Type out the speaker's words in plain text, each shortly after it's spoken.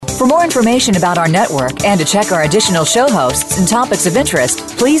For more information about our network and to check our additional show hosts and topics of interest,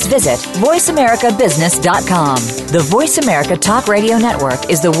 please visit voiceamericabusiness.com. The Voice America Talk Radio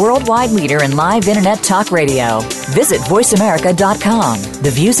Network is the worldwide leader in live Internet talk radio. Visit voiceamerica.com. The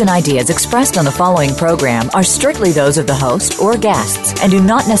views and ideas expressed on the following program are strictly those of the host or guests and do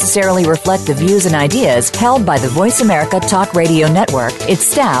not necessarily reflect the views and ideas held by the Voice America Talk Radio Network, its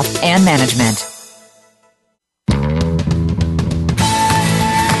staff, and management.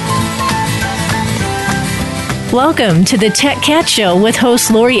 Welcome to the Tech Cat Show with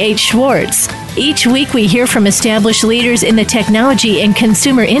host Lori H. Schwartz. Each week we hear from established leaders in the technology and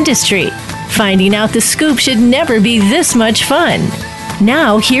consumer industry. Finding out the scoop should never be this much fun.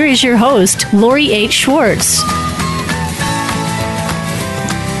 Now, here is your host, Lori H. Schwartz.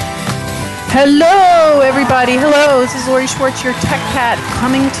 Hello, everybody. Hello, this is Lori Schwartz, your Tech Cat,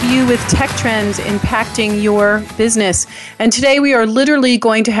 coming to you with tech trends impacting your business. And today we are literally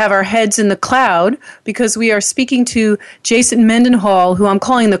going to have our heads in the cloud because we are speaking to Jason Mendenhall, who I'm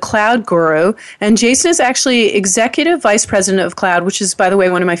calling the Cloud Guru. And Jason is actually Executive Vice President of Cloud, which is, by the way,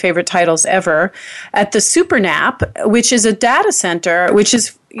 one of my favorite titles ever, at the Supernap, which is a data center, which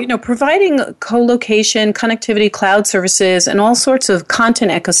is providing colocation, connectivity, cloud services, and all sorts of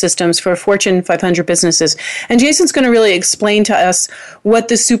content ecosystems for Fortune 500 businesses. And Jason's going to really explain to us what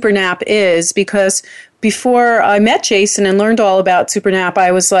the Supernap is, because before I met Jason and learned all about Supernap,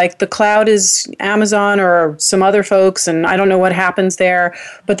 I was like, the cloud is Amazon or some other folks, and I don't know what happens there.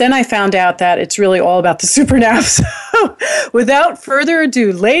 But then I found out that it's really all about the Supernap. So without further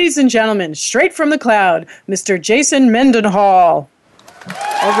ado, ladies and gentlemen, straight from the cloud, Mr. Jason Mendenhall.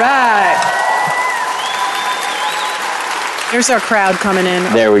 All right. There's our crowd coming in.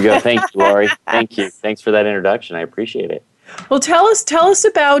 There we go. Thank you, Lori. Thank you. Thanks for that introduction. I appreciate it. Well, tell us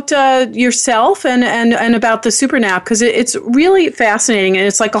about yourself and about the Supernap, because it's really fascinating, and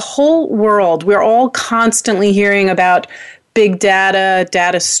it's like a whole world. We're all constantly hearing about big data,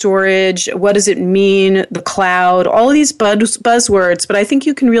 data storage, what does it mean, the cloud, all of these buzzwords, but I think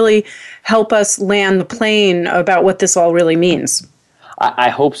you can really help us land the plane about what this all really means. I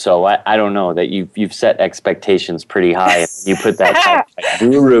hope so. I don't know that you've set expectations pretty high. You put that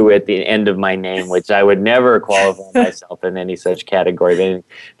guru at the end of my name, which I would never qualify myself in any such category.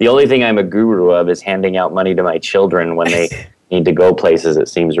 The only thing I'm a guru of is handing out money to my children when they need to go places. It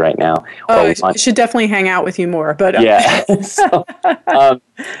seems right now. Oh, I should definitely hang out with you more. But yeah. So I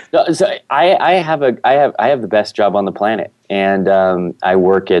have the best job on the planet, and I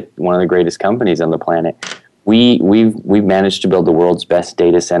work at one of the greatest companies on the planet. We've managed to build the world's best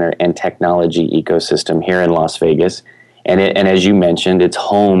data center and technology ecosystem here in Las Vegas, and as you mentioned, it's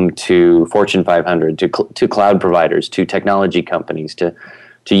home to Fortune 500, to cloud providers, to technology companies, to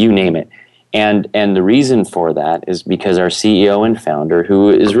you name it. And the reason for that is because our CEO and founder,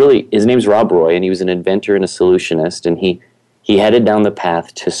 his name's Rob Roy, and he was an inventor and a solutionist, and he headed down the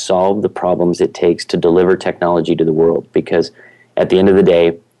path to solve the problems it takes to deliver technology to the world. Because at the end of the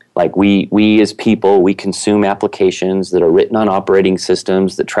day, like we as people, we consume applications that are written on operating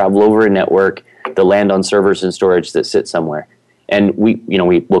systems that travel over a network, that land on servers and storage that sit somewhere. And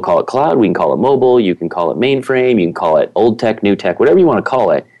we'll call it cloud, we can call it mobile, you can call it mainframe, you can call it old tech, new tech, whatever you want to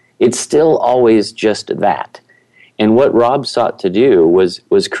call it. It's still always just that. And what Rob sought to do was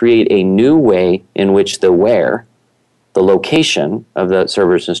create a new way in which the location of the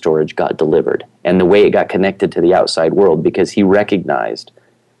servers and storage got delivered, and the way it got connected to the outside world, because he recognized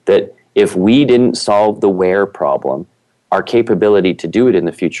that if we didn't solve the where problem, our capability to do it in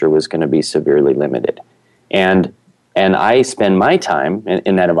the future was going to be severely limited. And I spend my time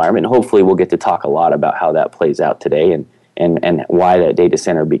in that environment, and hopefully we'll get to talk a lot about how that plays out today and why that data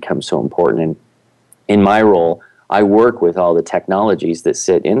center becomes so important. And in my role, I work with all the technologies that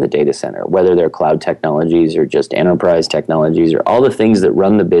sit in the data center, whether they're cloud technologies or just enterprise technologies, or all the things that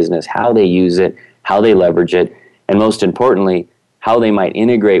run the business, how they use it, how they leverage it, and most importantly, how they might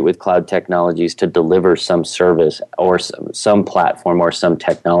integrate with cloud technologies to deliver some service or some platform or some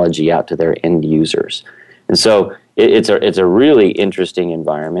technology out to their end users. And so it's a really interesting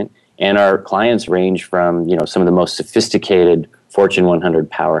environment, and our clients range from some of the most sophisticated Fortune 100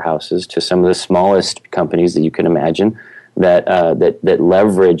 powerhouses to some of the smallest companies that you can imagine that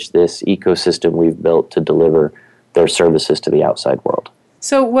leverage this ecosystem we've built to deliver their services to the outside world.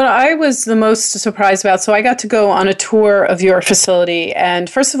 So what I was the most surprised about, so I got to go on a tour of your facility, and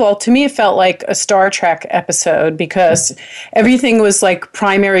first of all, to me it felt like a Star Trek episode, because everything was like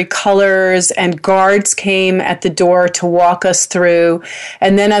primary colors, and guards came at the door to walk us through,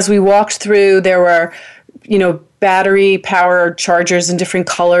 and then as we walked through, there were, battery power chargers in different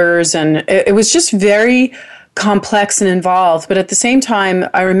colors, and it was just very complex and involved. But at the same time,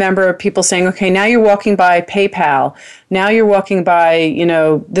 I remember people saying, okay, now you're walking by PayPal. Now you're walking by,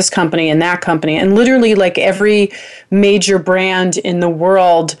 this company and that company. And literally like every major brand in the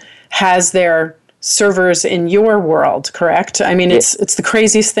world has their servers in your world, correct? I mean, it's the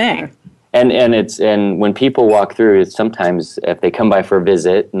craziest thing. And when people walk through, it's sometimes if they come by for a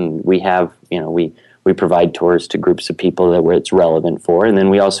visit, and we have, we provide tours to groups of people where it's relevant for, and then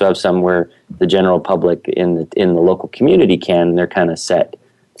we also have some where the general public in the local community can, and they're kind of set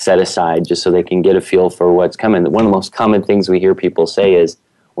aside just so they can get a feel for what's coming. One of the most common things we hear people say is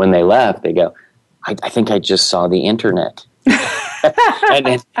when they left, they go, I think I just saw the internet.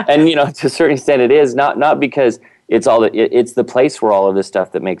 and to a certain extent it is not because it's it's the place where all of this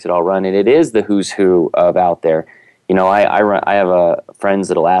stuff that makes it all run, and it is the who's who of out there. I have friends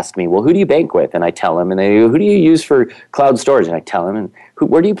that'll ask me, well, who do you bank with? And I tell them, and they go, who do you use for cloud storage? And I tell them, and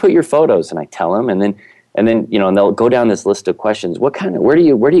where do you put your photos? And I tell them, and then and they'll go down this list of questions. Where do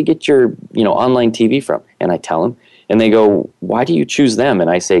you get your online TV from? And I tell them, and they go, why do you choose them? And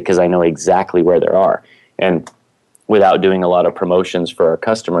I say, because I know exactly where there are. And without doing a lot of promotions for our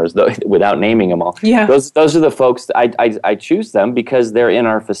customers, without naming them all, those are the folks I choose them because they're in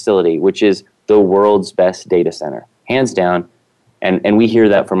our facility, which is the world's best data center, hands down, and we hear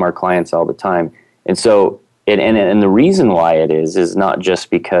that from our clients all the time. And so, and the reason why it is not just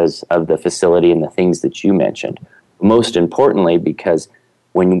because of the facility and the things that you mentioned. Most importantly, because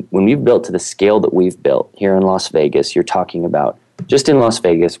when we've built to the scale that we've built here in Las Vegas, you're talking about just in Las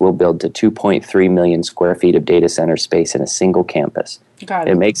Vegas, we'll build to 2.3 million square feet of data center space in a single campus. Got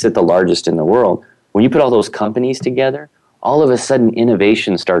it. It makes it the largest in the world. When you put all those companies together, all of a sudden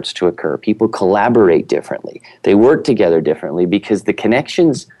innovation starts to occur. People collaborate differently. They work together differently because the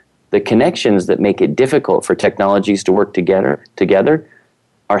connections that make it difficult for technologies to work together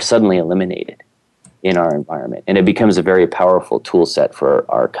are suddenly eliminated in our environment. And it becomes a very powerful tool set for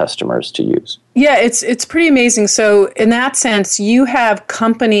our customers to use. Yeah, it's pretty amazing. So in that sense, you have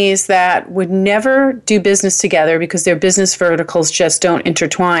companies that would never do business together because their business verticals just don't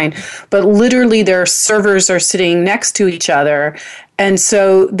intertwine. But literally their servers are sitting next to each other. And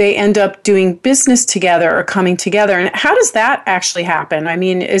so they end up doing business together or coming together. And how does that actually happen? I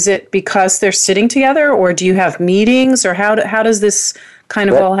mean, is it because they're sitting together, or do you have meetings, or how does this kind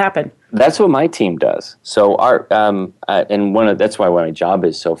of all happen? That's what my team does. So our that's why my job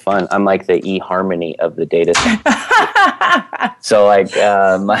is so fun. I'm like the eHarmony of the data center. So like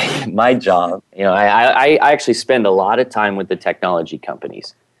my job, I actually spend a lot of time with the technology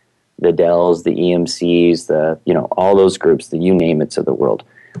companies, the Dells, the EMCs, all those groups, the you name it's of the world,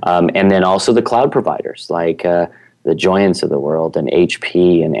 and then also the cloud providers like the Joyence of the world and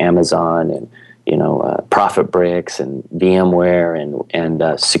HP and Amazon and ProfitBricks and VMware and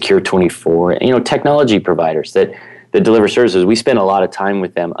Secure24, technology providers that deliver services. We spend a lot of time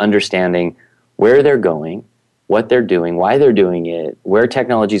with them understanding where they're going, what they're doing, why they're doing it, where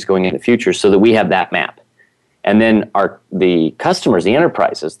technology is going in the future, so that we have that map. And then the customers, the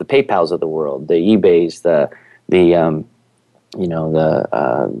enterprises, the PayPals of the world, the eBays,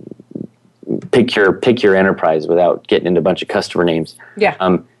 pick your enterprise without getting into a bunch of customer names.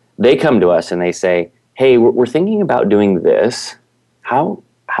 Yeah. They come to us and they say, "Hey, we're thinking about doing this. How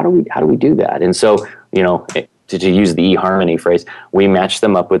do we do that?" And so, to use the eHarmony phrase, we match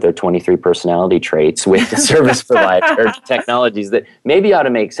them up with their 23 personality traits with the service provider or technologies that maybe ought to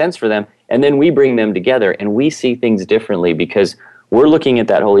make sense for them, and then we bring them together and we see things differently because we're looking at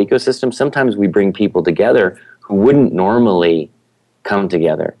that whole ecosystem. Sometimes we bring people together who wouldn't normally come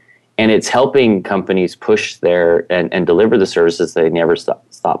together. And it's helping companies push and deliver the services they never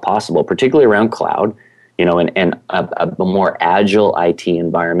thought possible, particularly around cloud, and a more agile IT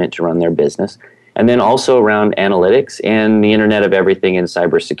environment to run their business. And then also around analytics and the Internet of Everything and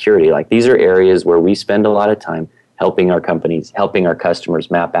cybersecurity. Like these are areas where we spend a lot of time helping our customers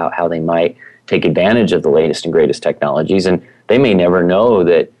map out how they might take advantage of the latest and greatest technologies. And they may never know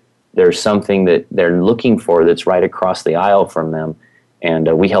that there's something that they're looking for that's right across the aisle from them. And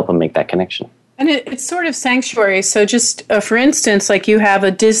we help them make that connection. And it's sort of sanctuary. So just for instance, like you have a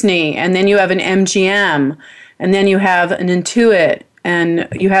Disney, and then you have an MGM, and then you have an Intuit, and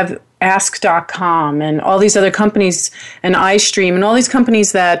you have Ask.com, and all these other companies, and iStream, and all these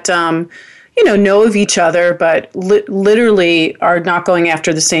companies that know of each other, but literally are not going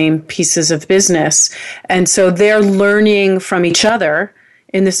after the same pieces of business. And so they're learning from each other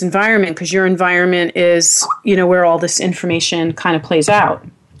in this environment, because your environment is, where all this information kind of plays out.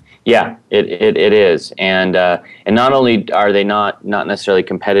 Yeah, it is. And not only are they not necessarily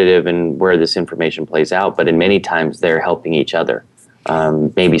competitive in where this information plays out, but in many times they're helping each other.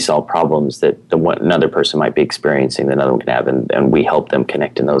 maybe solve problems that another person might be experiencing that another one can have, and we help them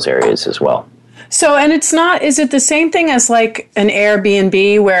connect in those areas as well. So, and it's not, is it the same thing as like an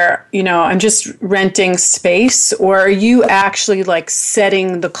Airbnb where, I'm just renting space, or are you actually like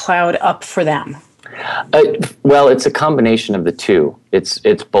setting the cloud up for them? Well, it's a combination of the two.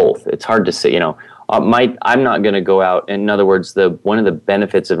 It's both. It's hard to say, I'm not going to go out. In other words, one of the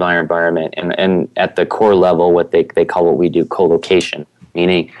benefits of our environment, and at the core level, what they call what we do colocation,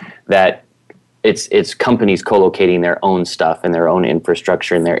 meaning that it's companies co-locating their own stuff and their own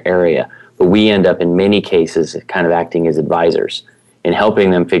infrastructure in their area. But we end up in many cases kind of acting as advisors in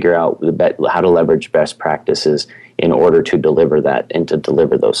helping them figure out how to leverage best practices in order to deliver that and to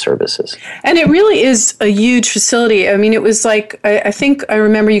deliver those services. And it really is a huge facility. I mean, it was like, I think I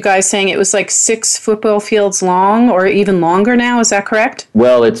remember you guys saying it was like 6 football fields long, or even longer now. Is that correct?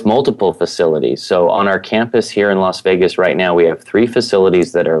 Well, it's multiple facilities. So on our campus here in Las Vegas right now, we have 3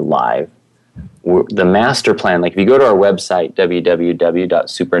 facilities that are live. The master plan, like if you go to our website,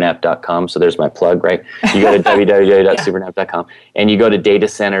 www.supernap.com, so there's my plug, right? You go to www.supernap.com and you go to data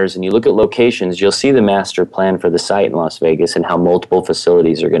centers and you look at locations, you'll see the master plan for the site in Las Vegas and how multiple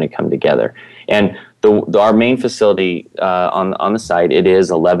facilities are going to come together. And our main facility on the site, it is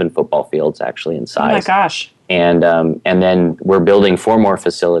 11 football fields actually in size. Oh my gosh. And then we're building 4 more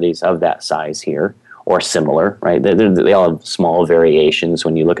facilities of that size here, or similar, right? They all have small variations.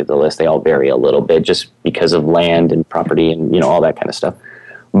 When you look at the list, they all vary a little bit just because of land and property and all that kind of stuff.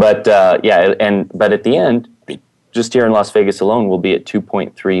 But but at the end, just here in Las Vegas alone, we'll be at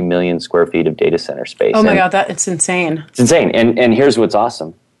 2.3 million square feet of data center space. Oh my God, it's insane. It's insane. And here's what's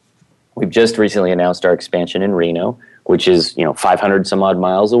awesome. We've just recently announced our expansion in Reno, which is 500 some odd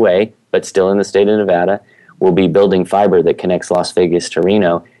miles away, but still in the state of Nevada. We'll be building fiber that connects Las Vegas to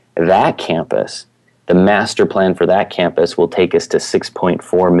Reno. That campus, the master plan for that campus will take us to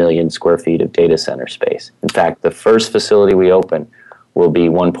 6.4 million square feet of data center space. In fact, the first facility we open will be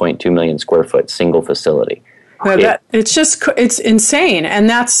 1.2 million square foot single facility. It's insane. And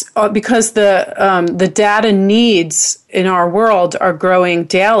that's because the data needs in our world are growing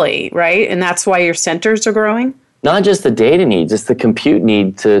daily, right? And that's why your centers are growing? Not just the data needs, it's the compute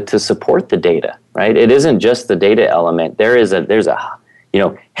need to support the data, right? It isn't just the data element. There's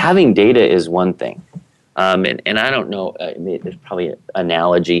having data is one thing. And I don't know, there's probably an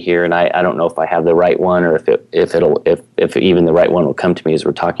analogy here, and I don't know if I have the right one or if even the right one will come to me as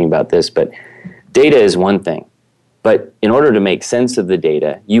we're talking about this, but data is one thing. But in order to make sense of the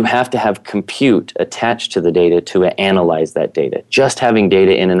data, you have to have compute attached to the data to analyze that data. Just having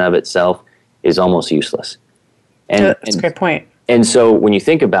data in and of itself is almost useless. That's a great point. And so when you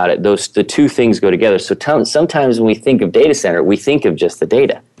think about it, the two things go together. So sometimes when we think of data center, we think of just the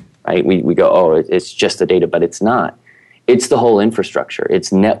data, right? We go, oh, it's just the data, but it's not. It's the whole infrastructure.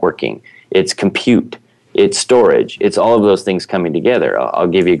 It's networking. It's compute. It's storage. It's all of those things coming together. I'll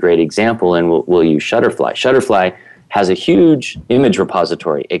give you a great example, and we'll use Shutterfly. Shutterfly has a huge image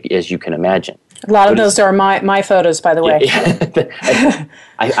repository, as you can imagine. A lot of those are my photos, by the way. Yeah.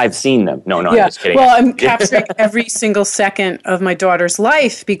 I've seen them. No, I'm just kidding. Well, I'm capturing every single second of my daughter's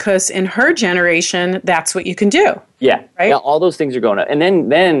life because in her generation, that's what you can do. Yeah, right. Yeah, all those things are going up, and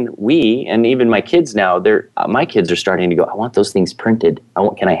then we, and even my kids now, my kids are starting to go, I want those things printed.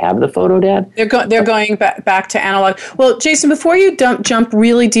 Can I have the photo, Dad? They're going back to analog. Well, Jason, before you jump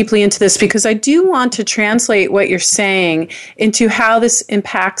really deeply into this, because I do want to translate what you're saying into how this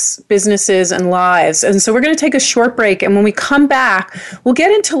impacts businesses and lives, and so we're going to take a short break, and when we come back, we'll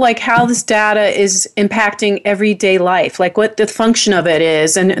get into like how this data is impacting everyday life, like what the function of it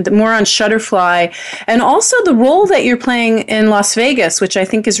is, and more on Shutterfly, and also the role that you're playing in Las Vegas, which I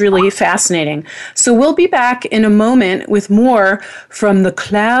think is really fascinating. So we'll be back in a moment with more from the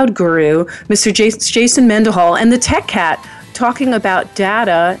cloud guru, Mr. Jason Mendenhall, and the Tech Cat, talking about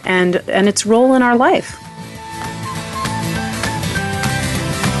data and its role in our life.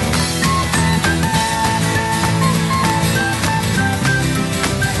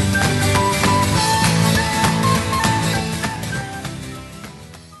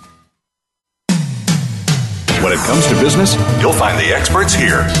 When it comes to business, you'll find the experts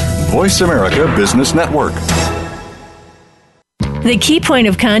here. Voice America Business Network. The key point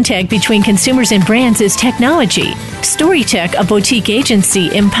of contact between consumers and brands is technology. StoryTech, a boutique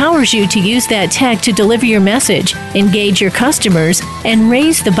agency, empowers you to use that tech to deliver your message, engage your customers, and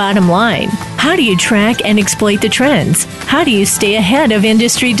raise the bottom line. How do you track and exploit the trends? How do you stay ahead of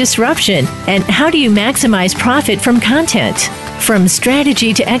industry disruption? And how do you maximize profit from content? From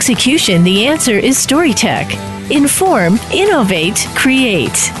strategy to execution, the answer is StoryTech. Inform, innovate,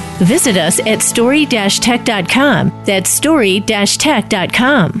 create. Visit us at story-tech.com. That's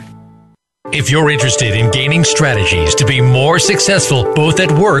story-tech.com. If you're interested in gaining strategies to be more successful both at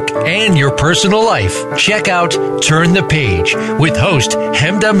work and your personal life, check out Turn the Page with host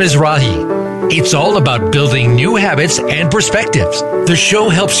Hemda Mizrahi. It's all about building new habits and perspectives. The show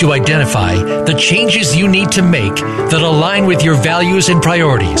helps you identify the changes you need to make that align with your values and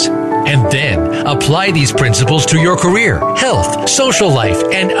priorities, and then apply these principles to your career, health, social life,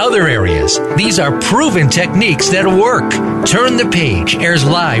 and other areas. These are proven techniques that work. Turn the Page airs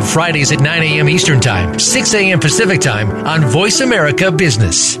live Fridays at 9 a.m. Eastern Time, 6 a.m. Pacific Time on Voice America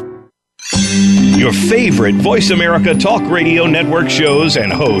Business. Your favorite Voice America Talk Radio Network shows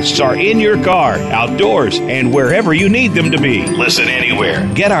and hosts are in your car, outdoors, and wherever you need them to be. Listen anywhere.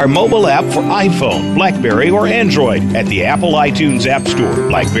 Get our mobile app for iPhone, BlackBerry, or Android at the Apple iTunes App Store,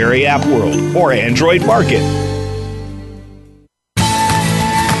 BlackBerry App World, or Android Market.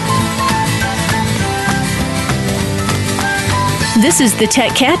 This is the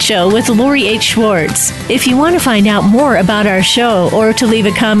Tech Cat Show with Lori H. Schwartz. If you want to find out more about our show or to leave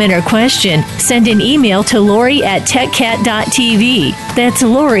a comment or question, send an email to lori@techcat.tv. That's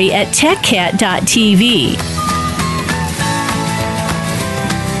lori@techcat.tv.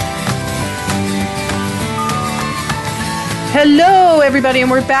 Hello, everybody,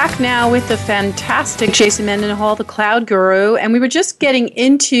 and we're back now with the fantastic Jason Mendenhall, the cloud guru. And we were just getting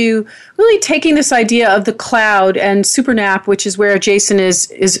into really taking this idea of the cloud and Supernap, which is where Jason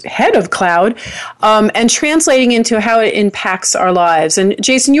is head of cloud, and translating into how it impacts our lives. And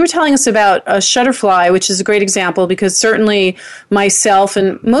Jason, you were telling us about a Shutterfly, which is a great example because certainly myself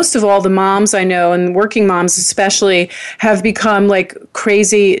and most of all the moms I know, and working moms especially, have become like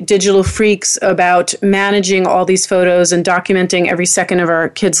crazy digital freaks about managing all these photos and documenting every second of our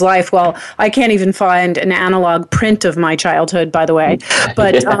kid's life. Well, I can't even find an analog print of my childhood, by the way.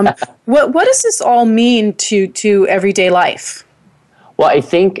 But what does this all mean to everyday life? Well, I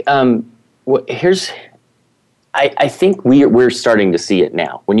think I think we're starting to see it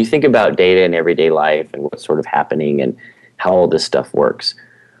now. When you think about data in everyday life and what's sort of happening and how all this stuff works,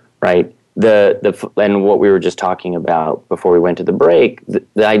 right? And what we were just talking about before we went to the break,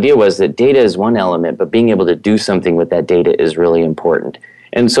 the idea was that data is one element, but being able to do something with that data is really important.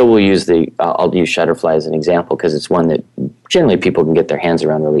 And so we'll use I'll use Shutterfly as an example because it's one that generally people can get their hands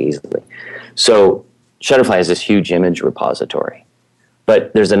around really easily. So Shutterfly is this huge image repository,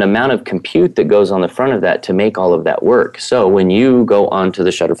 but there's an amount of compute that goes on the front of that to make all of that work. So when you go onto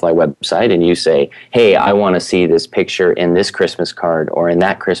the Shutterfly website and you say, hey, I want to see this picture in this Christmas card or in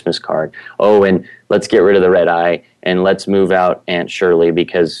that Christmas card. Oh, and let's get rid of the red eye and let's move out Aunt Shirley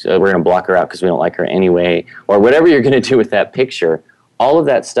because we're going to block her out because we don't like her anyway. Or whatever you're going to do with that picture, all of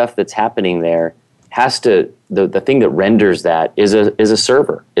that stuff that's happening there has to, the thing that renders that is a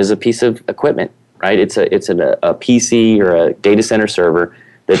server, is a piece of equipment. Right? It's a PC or a data center server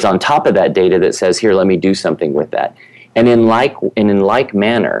that's on top of that data that says, here, let me do something with that. And in like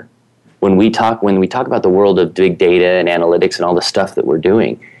manner, when we talk about the world of big data and analytics and all the stuff that we're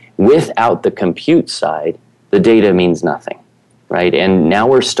doing, without the compute side, the data means nothing. Right? And now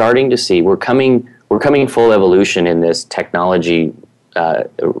we're starting to see we're coming full evolution in this technology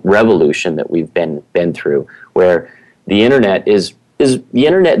revolution that we've been through, where the internet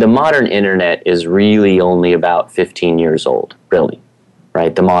the modern internet is really only about 15 years old, really,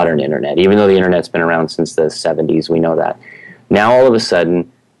 right? The modern internet, even though the internet's been around since the 70s, we know that. Now, all of a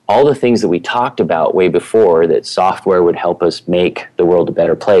sudden, all the things that we talked about way before, that software would help us make the world a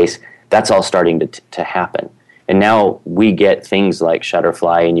better place, that's all starting to happen. And now we get things like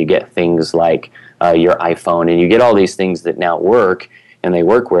Shutterfly, and you get things like your iPhone, and you get all these things that now work, and they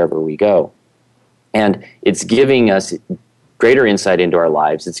work wherever we go. And it's giving us greater insight into our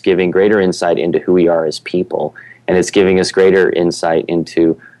lives. It's giving greater insight into who we are as people, and it's giving us greater insight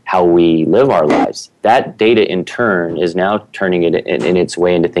into how we live our lives. That data, in turn, is now turning it in its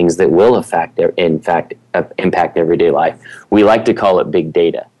way into things that will, impact everyday life. We like to call it big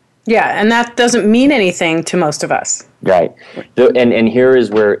data. Yeah, and that doesn't mean anything to most of us. Right. And here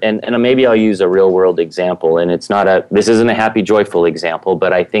is where, and maybe I'll use a real-world example, and this isn't a happy, joyful example,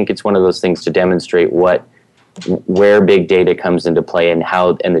 but I think it's one of those things to demonstrate where big data comes into play and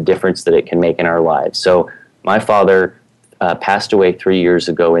the difference that it can make in our lives. So my father passed away 3 years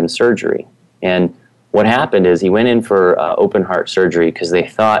ago in surgery. And what happened is he went in for open heart surgery because they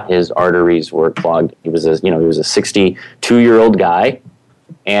thought his arteries were clogged. He was a 62-year-old guy,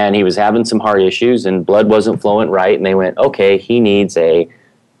 and he was having some heart issues, and blood wasn't flowing right. And they went, okay, he needs a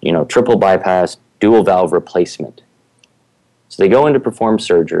triple bypass dual valve replacement. So they go in to perform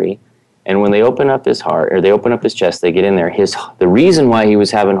surgery. And when they open up his heart, or they open up his chest, they get in there. The reason why he was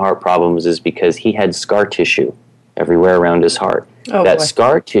having heart problems is because he had scar tissue everywhere around his heart. That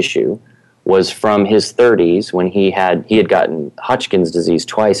scar tissue was from his 30s when he had gotten Hodgkin's disease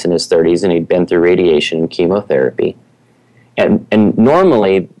twice in his 30s, and he'd been through radiation and chemotherapy. And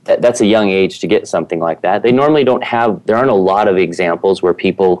normally, that's a young age to get something like that. They normally there aren't a lot of examples where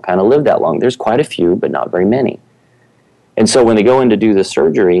people kind of live that long. There's quite a few, but not very many. And so when they go in to do the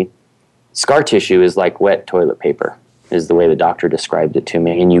surgery, scar tissue is like wet toilet paper, is the way the doctor described it to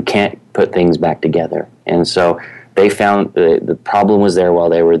me, and you can't put things back together. And so they found the problem was there while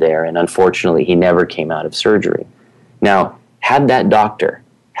they were there, and unfortunately, he never came out of surgery. Now, had that doctor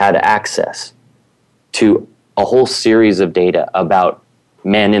had access to a whole series of data about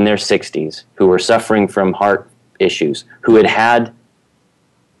men in their 60s who were suffering from heart issues, who had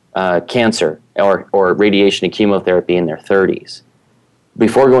cancer or radiation and chemotherapy in their 30s,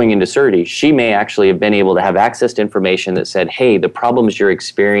 before going into surgery, she may actually have been able to have access to information that said, hey, the problems you're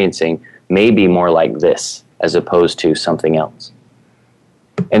experiencing may be more like this as opposed to something else.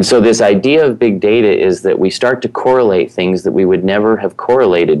 And so this idea of big data is that we start to correlate things that we would never have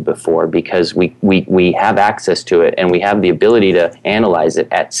correlated before because we have access to it and we have the ability to analyze it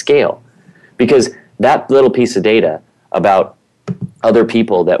at scale. Because that little piece of data about other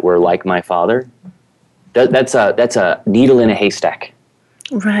people that were like my father, that's a needle in a haystack.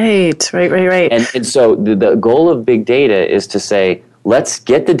 Right. And so the goal of big data is to say, let's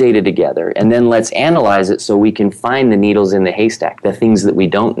get the data together and then let's analyze it so we can find the needles in the haystack, the things that we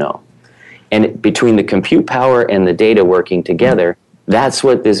don't know. And between the compute power and the data working together, that's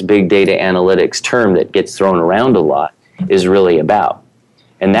what this big data analytics term that gets thrown around a lot is really about.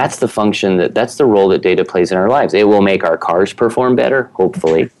 And that's the function, that's the role that data plays in our lives. It will make our cars perform better,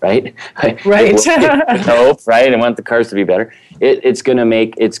 hopefully, right? Right. Hope, right? I want the cars to be better. It's going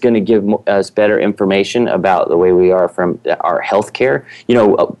to give us better information about the way we are from our health care. You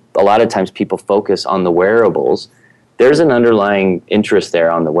know, a lot of times people focus on the wearables. There's an underlying interest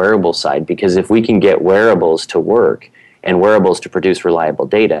there on the wearable side, because if we can get wearables to work and wearables to produce reliable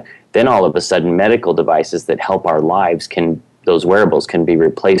data, then all of a sudden medical devices that help our lives those wearables can be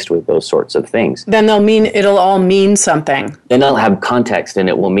replaced with those sorts of things. Then it'll all mean something. Then they'll have context and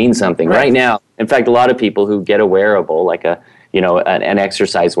it will mean something. Right now, in fact, a lot of people who get a wearable, like an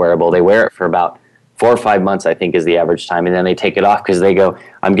exercise wearable, they wear it for about 4 or 5 months, I think is the average time, and then they take it off because they go,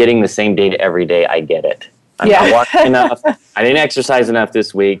 I'm getting the same data every day, I get it. I'm not walking enough. I didn't exercise enough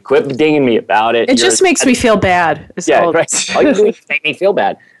this week. Quit dinging me about it. It just makes me feel bad. Right. All you do is make me feel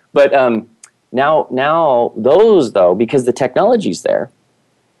bad. But now those, though, because the technology's there,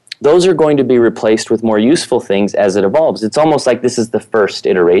 those are going to be replaced with more useful things as it evolves. It's almost like this is the first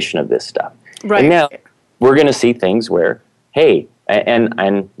iteration of this stuff. Right. And now we're going to see things where, hey,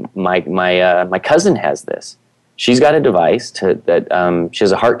 and my cousin has this. She's got a device that she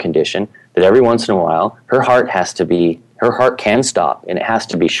has a heart condition that every once in a while her heart can stop and it has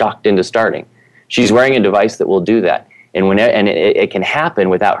to be shocked into starting. She's wearing a device that will do that, and it can happen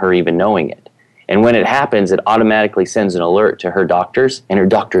without her even knowing it. And when it happens, it automatically sends an alert to her doctors, and her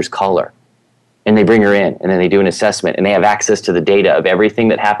doctors call her. And they bring her in, and then they do an assessment, and they have access to the data of everything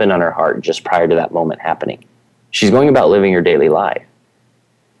that happened on her heart just prior to that moment happening. She's going about living her daily life.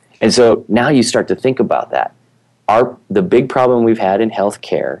 And so now you start to think about that. The big problem we've had in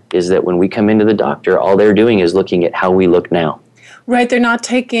healthcare is that when we come into the doctor, all they're doing is looking at how we look now. Right, they're not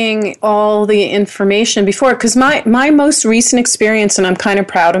taking all the information before. Because my most recent experience, and I'm kind of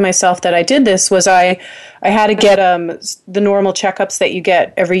proud of myself that I did this, was I had to get the normal checkups that you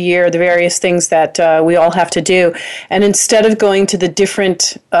get every year, the various things that we all have to do. And instead of going to the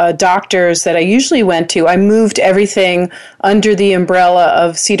different doctors that I usually went to, I moved everything under the umbrella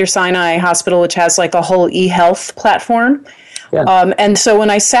of Cedars-Sinai Hospital, which has like a whole e-health platform. Yeah. And so when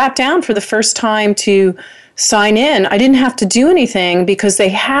I sat down for the first time to sign in, I didn't have to do anything because they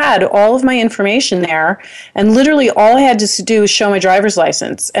had all of my information there, and literally all I had to do was show my driver's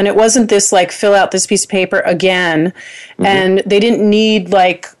license. And it wasn't this like fill out this piece of paper again. Mm-hmm. And they didn't need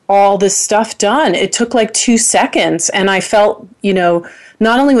like all this stuff done. It took like 2 seconds, and I felt,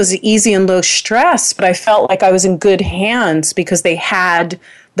 not only was it easy and low stress, but I felt like I was in good hands because they had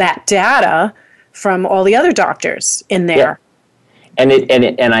that data from all the other doctors in there. Yeah.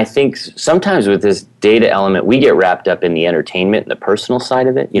 And I think sometimes with this data element, we get wrapped up in the entertainment and the personal side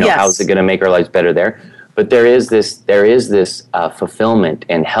of it. Yes. How's it going to make our lives better there? But there is this fulfillment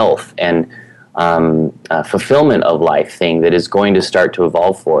and health and fulfillment of life thing that is going to start to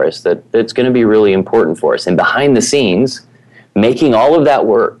evolve for us. That's going to be really important for us. And behind the scenes, making all of that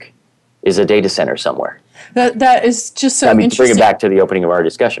work is a data center somewhere. That is just so interesting. interesting. Bring it back to the opening of our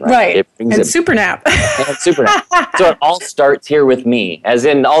discussion, right? Right. And Supernap. And Supernap. So it all starts here with me, as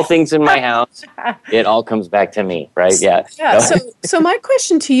in all things in my house. It all comes back to me, right? Yeah. Yeah. So my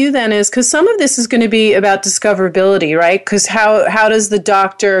question to you then is, because some of this is going to be about discoverability, right? Because how does the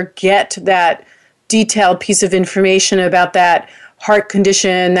doctor get that detailed piece of information about that heart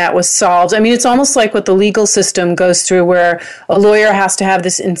condition that was solved? I mean, it's almost like what the legal system goes through, where a lawyer has to have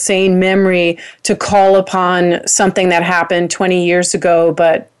this insane memory to call upon something that happened 20 years ago,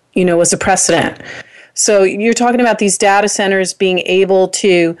 but, was a precedent. So you're talking about these data centers being able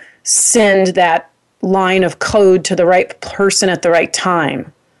to send that line of code to the right person at the right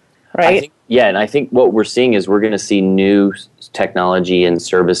time, right? And I think what we're seeing is we're going to see new technology and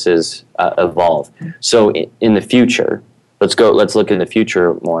services evolve. So in the future, let's look in the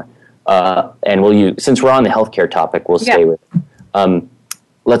future more, and since we're on the healthcare topic, we'll stay with it.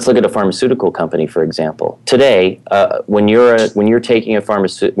 Let's look at a pharmaceutical company, for example. Today, when you're taking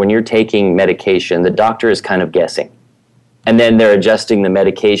medication, the doctor is kind of guessing, and then they're adjusting the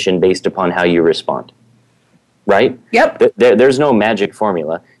medication based upon how you respond. Right? Yep. There's no magic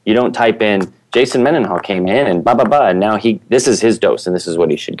formula. You don't type in Jason Mendenhall came in and blah blah blah, and now this is his dose and this is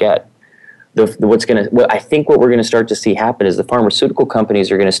what he should get. I think what we're going to start to see happen is the pharmaceutical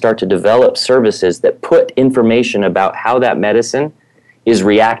companies are going to start to develop services that put information about how that medicine is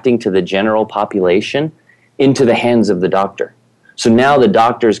reacting to the general population into the hands of the doctor. So now the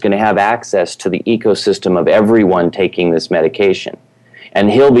doctor is going to have access to the ecosystem of everyone taking this medication.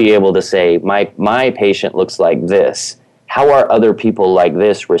 And he'll be able to say, my patient looks like this. How are other people like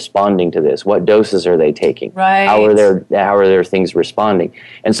this responding to this? What doses are they taking? Right. How are their things responding?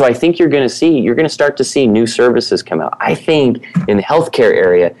 And so I think you're going to start to see new services come out. I think in the healthcare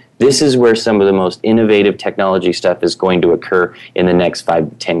area, this is where some of the most innovative technology stuff is going to occur in the next 5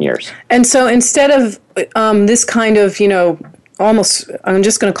 to 10 years. And so instead of this kind of, almost, I'm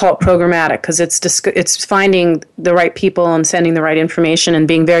just going to call it programmatic, because it's finding the right people and sending the right information and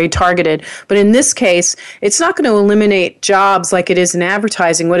being very targeted. But in this case, it's not going to eliminate jobs like it is in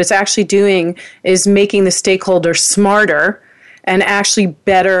advertising. What it's actually doing is making the stakeholder smarter and actually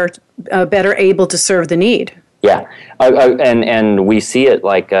better able to serve the need. Yeah, and we see it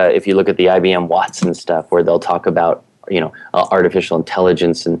like if you look at the IBM Watson stuff, where they'll talk about artificial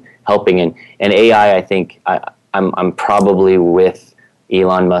intelligence and helping and AI. I think I'm probably with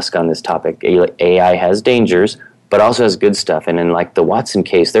Elon Musk on this topic. AI has dangers, but also has good stuff. And in like the Watson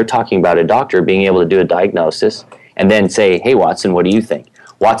case, they're talking about a doctor being able to do a diagnosis and then say, "Hey, Watson, what do you think?"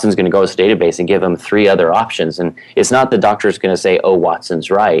 Watson's going to go to the database and give him 3 other options. And it's not the doctor's going to say, "Oh, Watson's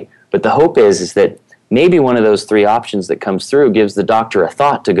right." But the hope is that maybe one of those 3 options that comes through gives the doctor a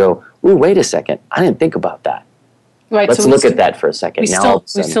thought to go, "Ooh, wait a second, I didn't think about that." Right, Let's look at that for a second. We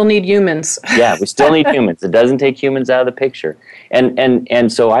still need humans. Yeah, we still need humans. It doesn't take humans out of the picture.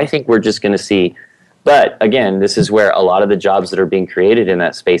 And so I think we're just going to see, but again, this is where a lot of the jobs that are being created in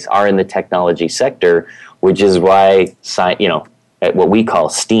that space are in the technology sector, which is why, what we call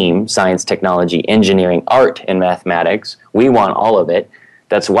STEAM, science, technology, engineering, art, and mathematics, we want all of it.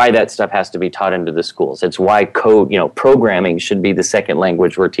 That's why that stuff has to be taught into the schools. It's why programming should be the second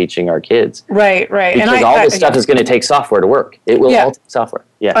language we're teaching our kids. Right. Because all this stuff is going to take software to work. It will all take software.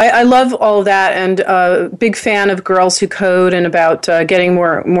 Yeah. I love all of that, and big fan of Girls Who Code and about getting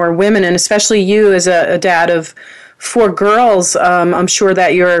more women, and especially you as a dad of 4 girls. I'm sure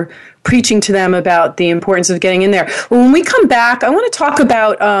that you're preaching to them about the importance of getting in there. Well, when we come back, I want to talk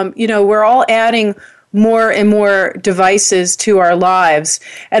about, we're all adding more and more devices to our lives.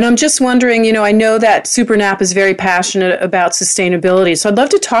 And I'm just wondering, I know that Supernap is very passionate about sustainability. So I'd love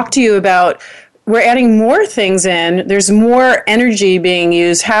to talk to you about, we're adding more things in. There's more energy being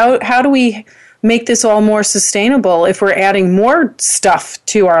used. How do we make this all more sustainable if we're adding more stuff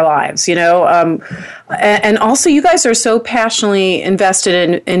to our lives, and also you guys are so passionately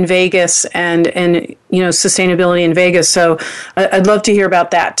invested in Vegas and sustainability in Vegas. So I'd love to hear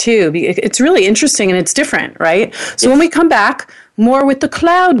about that too. It's really interesting and it's different, right? So when we come back, more with the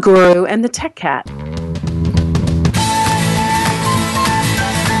Cloud Guru and the Tech Cat.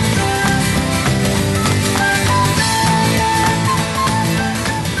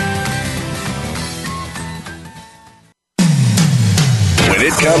 When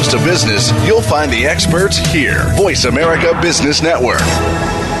it comes to business, you'll find the experts here. Voice America Business Network.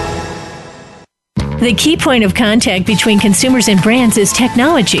 The key point of contact between consumers and brands is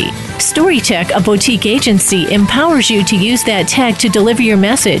technology. StoryTech, a boutique agency, empowers you to use that tech to deliver your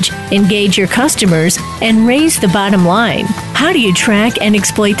message, engage your customers, and raise the bottom line. How do you track and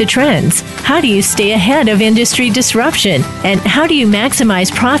exploit the trends? How do you stay ahead of industry disruption? And how do you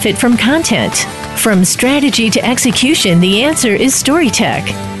maximize profit from content? From strategy to execution, the answer is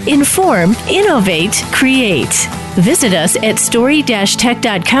StoryTech. Inform, innovate, create. Visit us at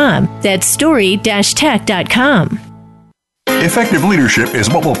story-tech.com. That's story-tech.com. Effective leadership is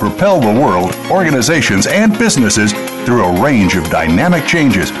what will propel the world, organizations, and businesses through a range of dynamic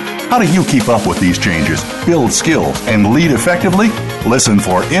changes. How do you keep up with these changes, build skills, and lead effectively? Listen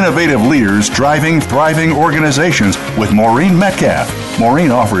for Innovative Leaders Driving Thriving Organizations with Maureen Metcalf.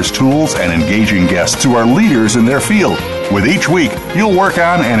 Maureen offers tools and engaging guests who are leaders in their field. With each week, you'll work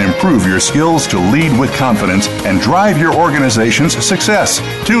on and improve your skills to lead with confidence and drive your organization's success.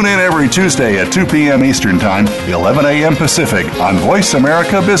 Tune in every Tuesday at 2 p.m. Eastern Time, 11 a.m. Pacific on Voice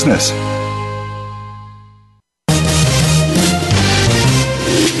America Business.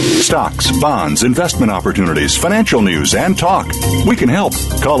 Stocks, bonds, investment opportunities, financial news, and talk. We can help.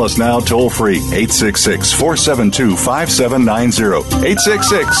 Call us now toll-free, 866-472-5790,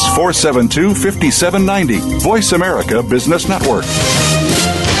 866-472-5790. Voice America Business Network.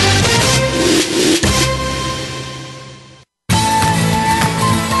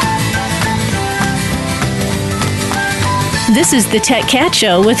 This is the Tech Cat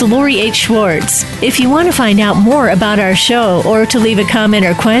Show with Lori H. Schwartz. If you want to find out more about our show or to leave a comment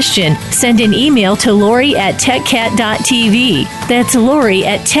or question, send an email to Lori at techcat.tv. That's Lori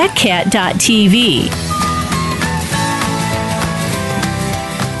at techcat.tv.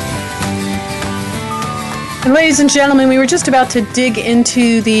 And ladies and gentlemen, we were just about to dig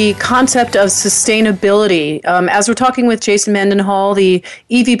into the concept of sustainability. As we're talking with Jason Mendenhall, the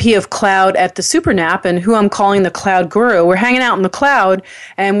EVP of Cloud at the Supernap, and who I'm calling the Cloud Guru, we're hanging out in the cloud,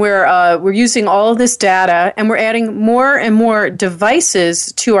 and we're using all of this data, and we're adding more and more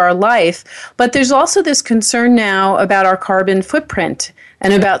devices to our life. But there's also this concern now about our carbon footprint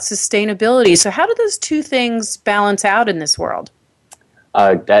and about sustainability. So how do those two things balance out in this world?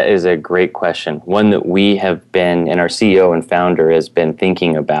 That is a great question. One that we have been, and our CEO and founder has been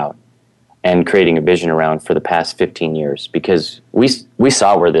thinking about and creating a vision around for the past 15 years, because we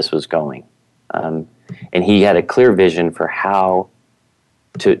saw where this was going. And he had a clear vision for how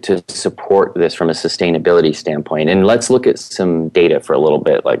to support this from a sustainability standpoint. And let's look at some data for a little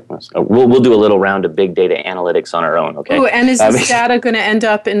bit. Like we'll do a little round of big data analytics on our own, okay? Ooh, and is this data going to end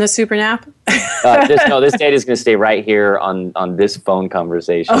up in the Supernap? This data is going to stay right here on this phone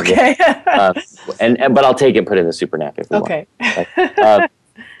conversation. Okay. But I'll take it and put it in the Supernap if we want. Okay.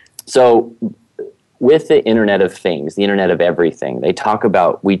 So with the Internet of Things, the Internet of Everything, they talk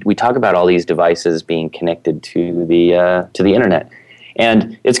about we talk about all these devices being connected to the Internet.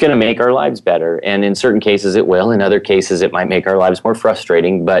 And it's going to make our lives better. And in certain cases it will. In other cases it might make our lives more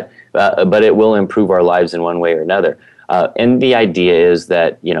frustrating, but it will improve our lives in one way or another. And the idea is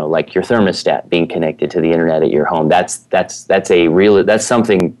that, like your thermostat being connected to the internet at your home, that's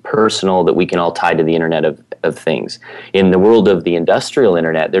something personal that we can all tie to the Internet of Things. In the world of the industrial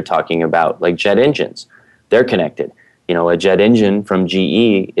internet, they're talking about like jet engines. They're connected. A jet engine from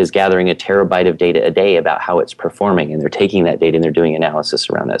GE is gathering a terabyte of data a day about how it's performing, and they're taking that data and they're doing analysis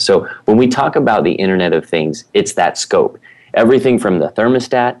around that. So when we talk about the Internet of Things, it's that scope. Everything from the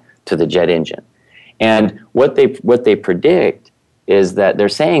thermostat to the jet engine. And what they predict is that they're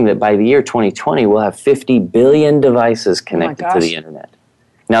saying that by the year 2020, we'll have 50 billion devices connected to the Internet.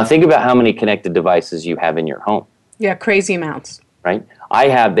 Now think about how many connected devices you have in your home. Yeah, crazy amounts. Right?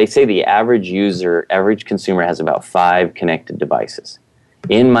 They say the average consumer has about 5 connected devices.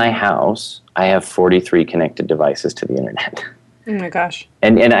 In my house, I have 43 connected devices to the Internet. Oh my gosh.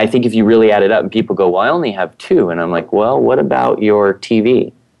 And I think if you really add it up, and people go, well, I only have 2. And I'm like, well, what about your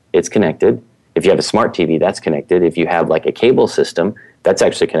TV? It's connected. If you have a smart TV, that's connected. If you have like a cable system, that's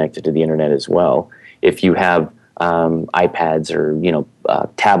actually connected to the Internet as well. If you have iPads or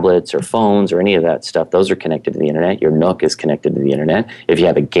tablets or phones or any of that stuff, those are connected to the Internet. Your Nook is connected to the Internet. If you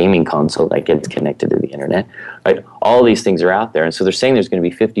have a gaming console, that gets connected to the Internet. Right? All these things are out there, and so they're saying there's going to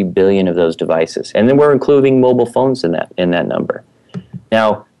be 50 billion of those devices, and then we're including mobile phones in that number.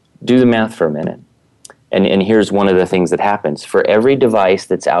 Now, do the math for a minute, and here's one of the things that happens: for every device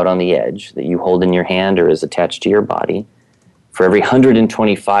that's out on the edge that you hold in your hand or is attached to your body, for every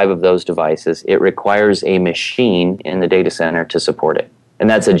 125 of those devices, it requires a machine in the data center to support it. And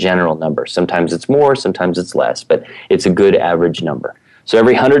that's a general number. Sometimes it's more, sometimes it's less, but it's a good average number. So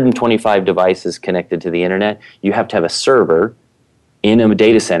every 125 devices connected to the Internet, you have to have a server in a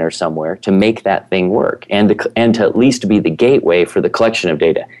data center somewhere to make that thing work and to at least be the gateway for the collection of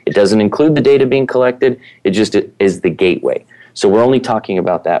data. It doesn't include the data being collected, it just is the gateway. So we're only talking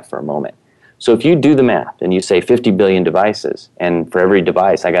about that for a moment. So if you do the math and you say 50 billion devices, and for every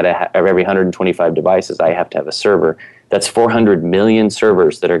device, every 125 devices, I have to have a server, that's 400 million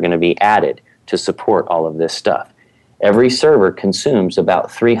servers that are going to be added to support all of this stuff. Every server consumes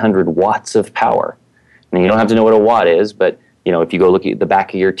about 300 watts of power. And you don't have to know what a watt is, but if you go look at the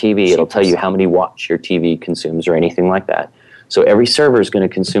back of your TV, it'll tell you how many watts your TV consumes or anything like that. So every server is going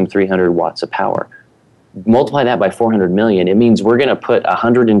to consume 300 watts of power. Multiply that by 400 million, it means we're going to put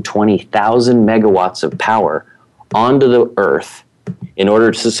 120,000 megawatts of power onto the earth in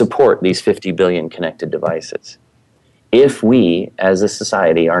order to support these 50 billion connected devices. If we, as a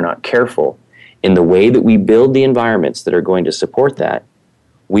society, are not careful in the way that we build the environments that are going to support that,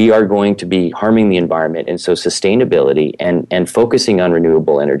 we are going to be harming the environment. And so sustainability and focusing on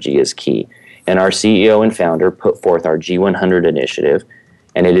renewable energy is key. And our CEO and founder put forth our G100 initiative,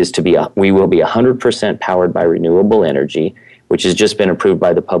 and it is we will be 100% powered by renewable energy, which has just been approved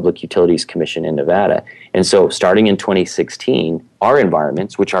by the Public Utilities Commission in Nevada. And so starting in 2016, our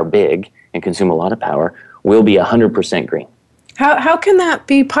environments, which are big and consume a lot of power, will be 100% green. How can that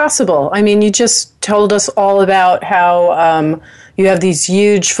be possible? I mean, you just told us all about how you have these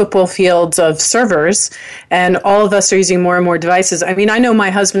huge football fields of servers, and all of us are using more and more devices. I mean, I know my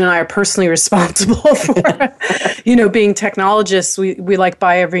husband and I are personally responsible for, being technologists. We like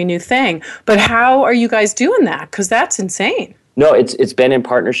buy every new thing. But how are you guys doing that? Because that's insane. No, it's been in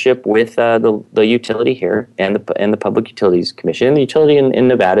partnership with the utility here and the Public Utilities Commission. And the utility in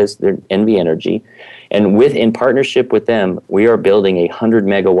Nevada is NV Energy. And in partnership with them, we are building a 100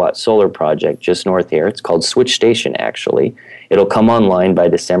 megawatt solar project just north here. It's called Switch Station, actually. It'll come online by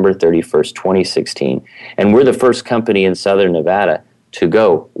December 31st, 2016. And we're the first company in Southern Nevada to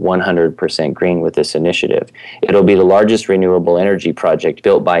go 100% green with this initiative. It'll be the largest renewable energy project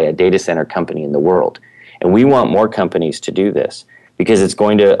built by a data center company in the world. And we want more companies to do this because it's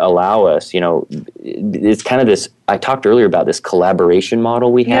going to allow us, it's kind of this, I talked earlier about this collaboration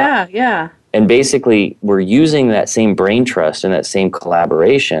model we have. Yeah. And basically, we're using that same brain trust and that same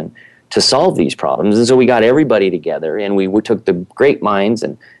collaboration to solve these problems. And so we got everybody together, and we took the great minds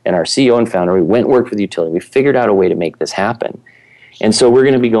and our CEO and founder, we went and worked with the utility. We figured out a way to make this happen. And so we're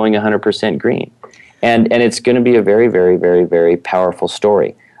going to be going 100% green. And it's going to be a very, very, very, very powerful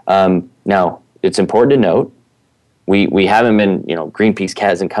story. Now, it's important to note, we haven't been, Greenpeace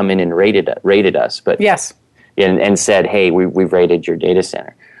hasn't come in and rated us, but yes, and said, hey, we've rated your data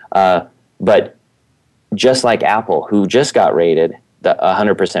center. But just like Apple, who just got rated the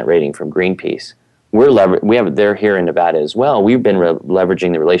 100% rating from Greenpeace, they're here in Nevada as well. We've been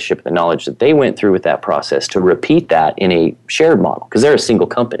leveraging the relationship and the knowledge that they went through with that process to repeat that in a shared model because they're a single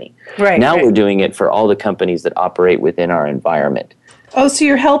company. Now we're doing it for all the companies that operate within our environment. Oh, so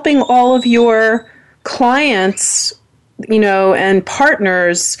you're helping all of your clients, and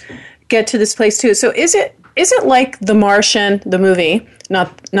partners get to this place too. So is it like The Martian, the movie,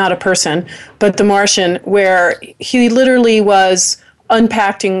 not a person, but The Martian, where he literally was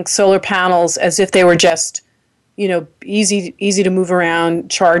unpacking solar panels as if they were just, easy to move around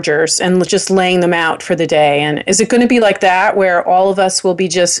chargers and just laying them out for the day? And is it going to be like that, where all of us will be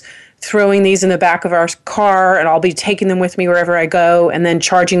just throwing these in the back of our car and I'll be taking them with me wherever I go and then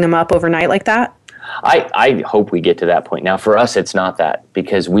charging them up overnight like that? I hope we get to that point. Now, for us, it's not that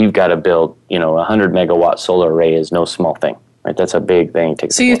because we've got to build, 100 megawatt solar array is no small thing, right? That's a big thing.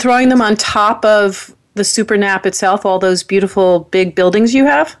 So you're throwing them on top of the Supernap itself, all those beautiful big buildings you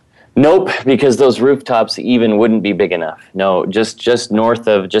have? Nope, because those rooftops even wouldn't be big enough. No, just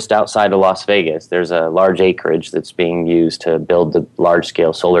outside of Las Vegas, there's a large acreage that's being used to build the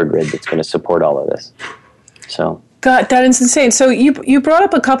large-scale solar grid that's going to support all of this. So, God, that is insane. So you brought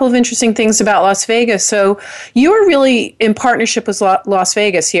up a couple of interesting things about Las Vegas. So you are really in partnership with Las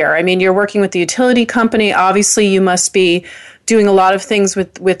Vegas here. I mean, you're working with the utility company. Obviously, you must be doing a lot of things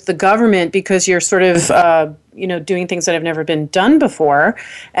with the government because you're sort of doing things that have never been done before,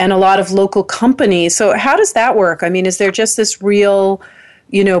 and a lot of local companies. So how does that work? I mean, is there just this real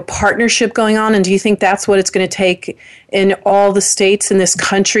partnership going on? And do you think that's what it's going to take in all the states in this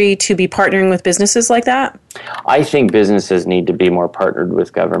country to be partnering with businesses like that? I think businesses need to be more partnered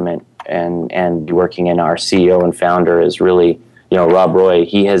with government and working. And our CEO and founder is really, Rob Roy,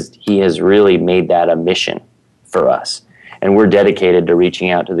 he has really made that a mission for us. And we're dedicated to reaching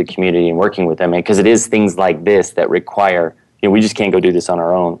out to the community and working with them. Because it is things like this that require, we just can't go do this on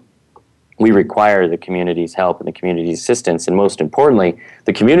our own. We require the community's help and the community's assistance, and most importantly,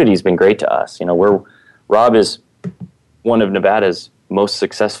 the community's been great to us. Rob is one of Nevada's most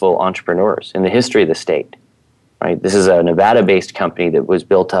successful entrepreneurs in the history of the state. Right? This is a Nevada-based company that was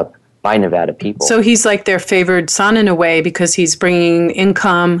built up by Nevada people. So he's like their favored son in a way, because he's bringing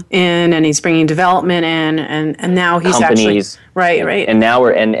income in and he's bringing development in, and now he's companies, actually right. And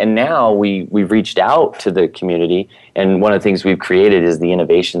now we've reached out to the community, and one of the things we've created is the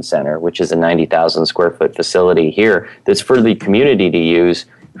Innovation Center, which is a 90,000 square foot facility here that's for the community to use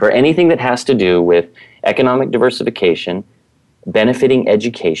for anything that has to do with economic diversification, benefiting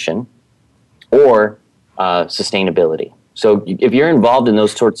education, or sustainability. So if you're involved in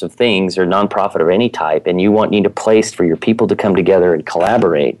those sorts of things, or nonprofit of any type, and you need a place for your people to come together and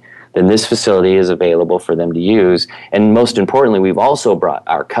collaborate, then this facility is available for them to use. And most importantly, we've also brought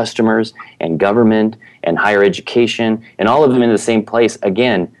our customers and government and higher education and all of them into the same place.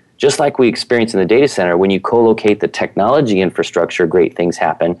 Again, just like we experience in the data center, when you co-locate the technology infrastructure, great things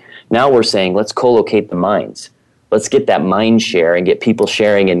happen. Now we're saying, let's co-locate the minds. Let's get that mind share and get people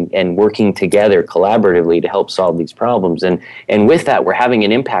sharing and working together collaboratively to help solve these problems. And with that, we're having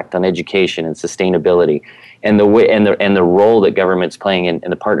an impact on education and sustainability, and the way and the role that government's playing in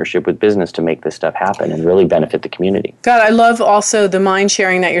the partnership with business to make this stuff happen and really benefit the community. God, I love also the mind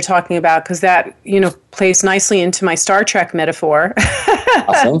sharing that you're talking about, because that plays nicely into my Star Trek metaphor.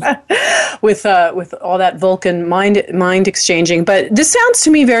 Awesome. with all that Vulcan mind exchanging. But this sounds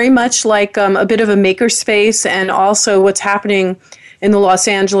to me very much like a bit of a makerspace, and also what's happening in the Los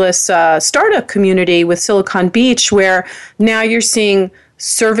Angeles startup community with Silicon Beach, where now you're seeing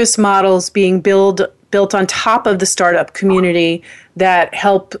service models being built on top of the startup community that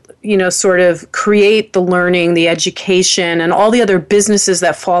help, sort of create the learning, the education, and all the other businesses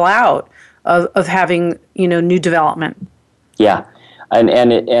that fall out of having, new development. Yeah.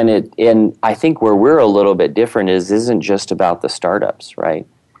 And I think where we're a little bit different isn't just about the startups, right?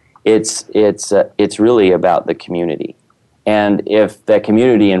 It's really about the community. And if that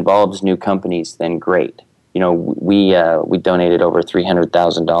community involves new companies, then great. We donated over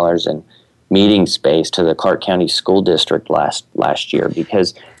 $300,000 in meeting space to the Clark County School District last year,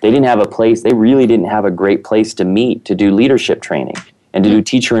 because they really didn't have a great place to meet, to do leadership training and to do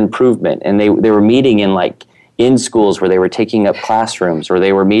teacher improvement. And they were meeting in schools where they were taking up classrooms, or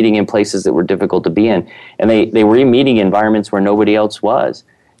they were meeting in places that were difficult to be in. And they were meeting in environments where nobody else was.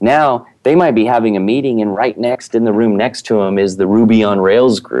 Now, they might be having a meeting, and right next, in the room next to them, is the Ruby on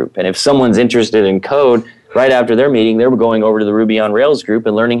Rails group. And if someone's interested in code, right after their meeting, they were going over to the Ruby on Rails group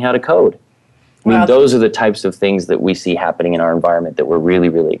and learning how to code. I mean, those are the types of things that we see happening in our environment that we're really,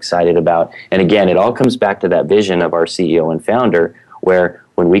 really excited about. And again, it all comes back to that vision of our CEO and founder, where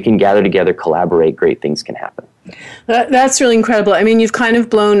when we can gather together, collaborate, great things can happen. That's really incredible. I mean, you've kind of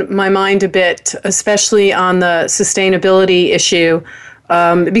blown my mind a bit, especially on the sustainability issue,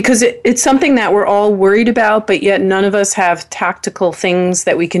 because it's something that we're all worried about, but yet none of us have tactical things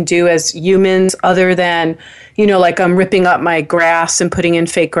that we can do as humans other than, like I'm ripping up my grass and putting in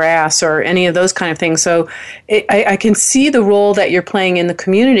fake grass or any of those kind of things. So I can see the role that you're playing in the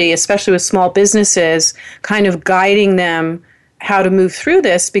community, especially with small businesses, kind of guiding them how to move through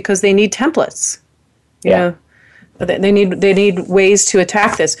this, because they need templates. Yeah. They need ways to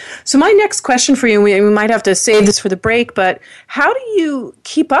attack this. So my next question for you, we might have to save this for the break, but how do you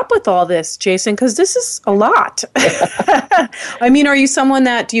keep up with all this, Jason? Because this is a lot. I mean, are you someone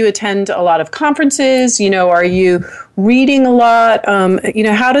do you attend a lot of conferences? Are you reading a lot?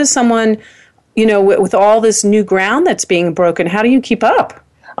 How does someone, with all this new ground that's being broken, how do you keep up?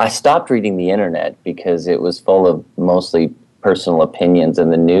 I stopped reading the internet because it was full of mostly personal opinions,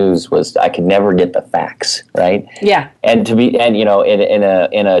 and the news was, I could never get the facts, right? Yeah. And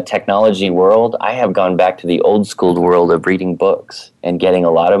in a technology world, I have gone back to the old school world of reading books and getting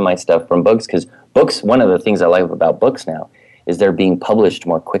a lot of my stuff from books, because books, one of the things I like about books now is they're being published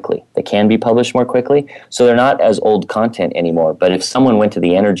more quickly. They can be published more quickly, so they're not as old content anymore. But if someone went to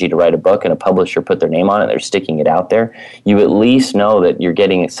the energy to write a book and a publisher put their name on it, they're sticking it out there, you at least know that you're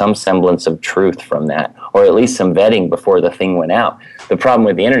getting some semblance of truth from that, or at least some vetting before the thing went out. The problem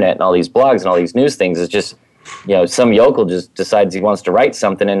with the internet and all these blogs and all these news things is just, some yokel just decides he wants to write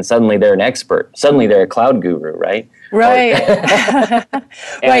something, and suddenly they're an expert. Suddenly they're a cloud guru, right? Right.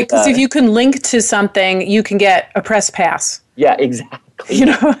 Right, because if you can link to something, you can get a press pass. Yeah, exactly.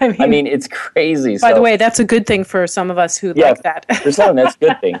 I mean, it's crazy. By the way, that's a good thing for some of us who like that. For some, that's a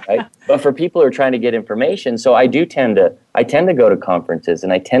good thing, right? But for people who are trying to get information, so I tend to go to conferences,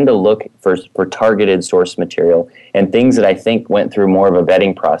 and I tend to look for targeted source material and things that I think went through more of a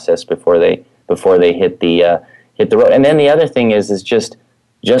vetting process before they hit the road. And then the other thing is just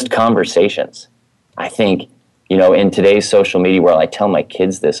conversations. I think, in today's social media world, I tell my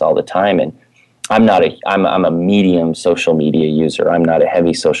kids this all the time, and I'm a medium social media user. I'm not a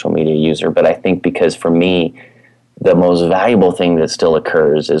heavy social media user, but I think because for me, the most valuable thing that still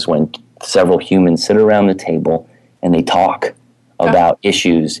occurs is when several humans sit around the table and they talk about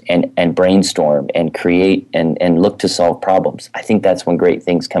issues and brainstorm and create and look to solve problems. I think that's when great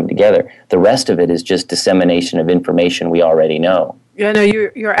things come together. The rest of it is just dissemination of information we already know. Yeah, no,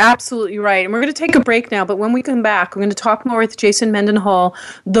 you're absolutely right. And we're going to take a break now, but when we come back, we're going to talk more with Jason Mendenhall,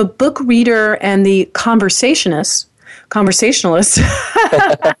 the book reader and the conversationalist,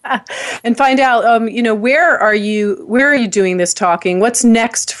 and find out, where are you doing this talking? What's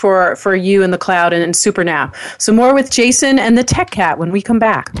next for you in the cloud and in Supernap? So more with Jason and the Tech Cat when we come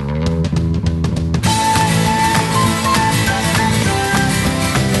back.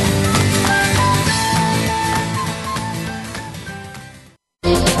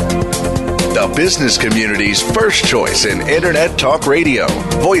 The business community's first choice in Internet Talk Radio.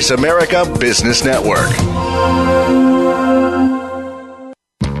 Voice America Business Network.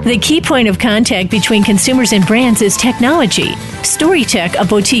 The key point of contact between consumers and brands is technology. StoryTech, a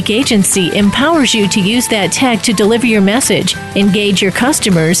boutique agency, empowers you to use that tech to deliver your message, engage your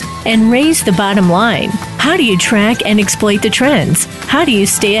customers, and raise the bottom line. How do you track and exploit the trends? How do you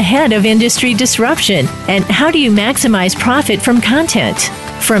stay ahead of industry disruption? And how do you maximize profit from content?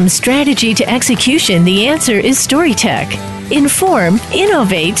 From strategy to execution, the answer is StoryTech. Inform,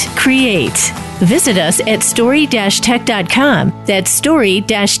 innovate, create. Visit us at story-tech.com. That's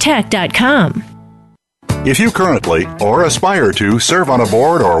story-tech.com. If you currently or aspire to serve on a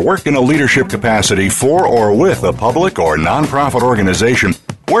board or work in a leadership capacity for or with a public or nonprofit organization,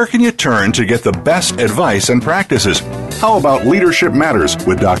 where can you turn to get the best advice and practices? How about Leadership Matters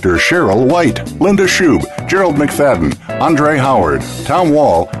with Dr. Cheryl White, Linda Shube, Gerald McFadden, Andre Howard, Tom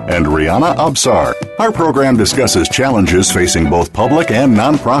Wall, and Rihanna Absar? Our program discusses challenges facing both public and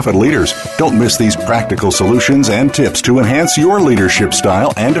nonprofit leaders. Don't miss these practical solutions and tips to enhance your leadership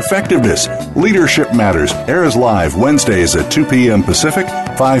style and effectiveness. Leadership Matters airs live Wednesdays at 2 p.m. Pacific,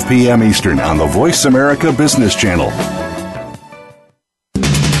 5 p.m. Eastern on the Voice America Business Channel.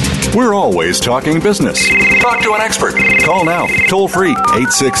 We're always talking business. Talk to an expert. Call now, toll free,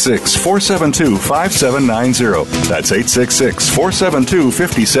 866-472-5790. That's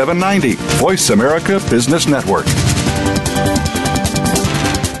 866-472-5790. Voice America Business Network.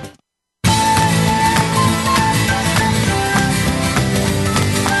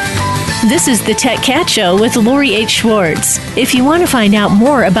 This is the Tech Cat Show with Lori H. Schwartz. If you want to find out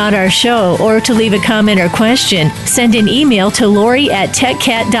more about our show or to leave a comment or question, send an email to Lori at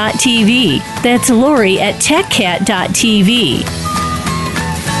techcat.tv. That's Lori at techcat.tv.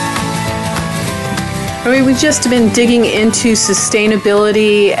 We've just been digging into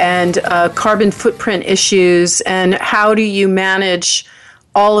sustainability and carbon footprint issues, and how do you manage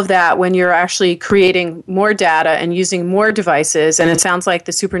all of that when you're actually creating more data and using more devices. And it sounds like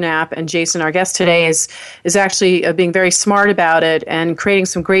the Supernap and Jason, our guest today, is actually being very smart about it and creating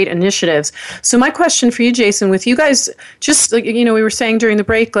some great initiatives. So my question for you, Jason, with you guys, just we were saying during the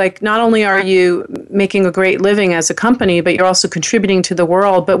break, not only are you making a great living as a company, but you're also contributing to the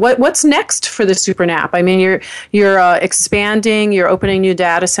world. But what's next for the Supernap? I mean, you're expanding, you're opening new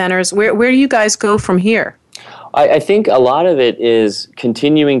data centers. Where do you guys go from here? I think a lot of it is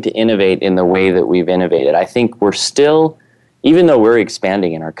continuing to innovate in the way that we've innovated. I think we're still, even though we're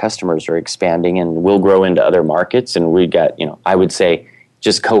expanding and our customers are expanding and we'll grow into other markets, and we got, I would say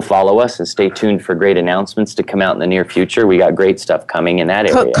just co-follow us and stay tuned for great announcements to come out in the near future. We got great stuff coming in that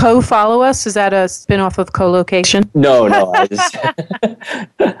area. Co-follow us? Is that a spinoff of colocation? No.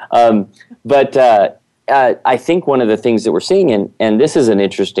 I think one of the things that we're seeing, and this is an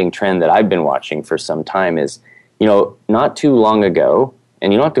interesting trend that I've been watching for some time, is not too long ago,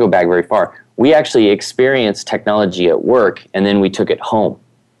 and you don't have to go back very far, we actually experienced technology at work, and then we took it home.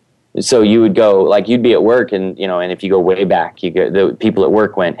 So you would go, you'd be at work, and and if you go way back, the people at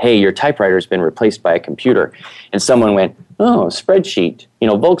work went, "Hey, your typewriter's been replaced by a computer," and someone went, "Oh, spreadsheet,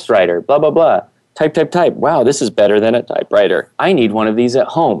 Volkswriter, blah blah blah, type. Wow, this is better than a typewriter. I need one of these at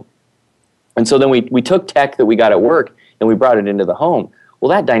home." And so then we took tech that we got at work and we brought it into the home. Well,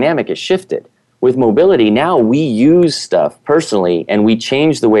 that dynamic has shifted. With mobility, now we use stuff personally, and we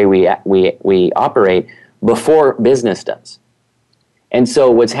change the way we operate before business does. And so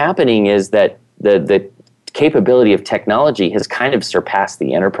what's happening is that the capability of technology has kind of surpassed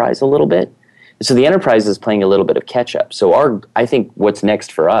the enterprise a little bit. So the enterprise is playing a little bit of catch up. So I think what's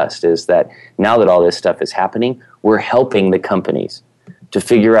next for us is that now that all this stuff is happening, we're helping the companies to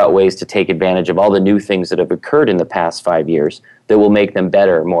figure out ways to take advantage of all the new things that have occurred in the past 5 years that will make them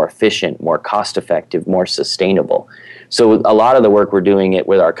better, more efficient, more cost-effective, more sustainable. So a lot of the work we're doing it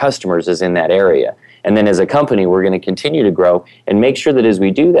with our customers is in that area. And then as a company, we're going to continue to grow and make sure that as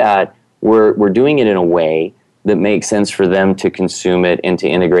we do that, we're doing it in a way that makes sense for them to consume it and to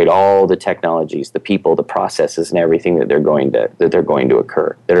integrate all the technologies, the people, the processes, and everything that are going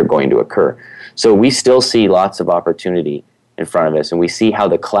to occur. So we still see lots of opportunity in front of us, and we see how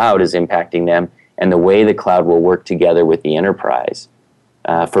the cloud is impacting them, and the way the cloud will work together with the enterprise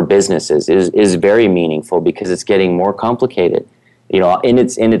for businesses is very meaningful, because it's getting more complicated. In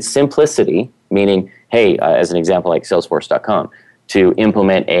its simplicity, meaning, hey, as an example, like Salesforce.com, to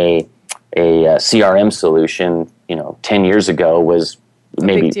implement a CRM solution, 10 years ago was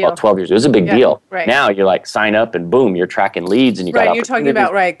maybe 12 years. It was a big deal. Right. Now you're like, sign up and boom, you're tracking leads and you got You're talking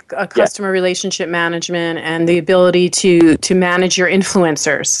about customer relationship management and the ability to manage your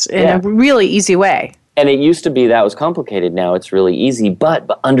influencers in a really easy way. And it used to be that was complicated. Now it's really easy,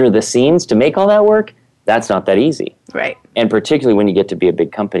 but under the scenes to make all that work, that's not that easy. Right. And particularly when you get to be a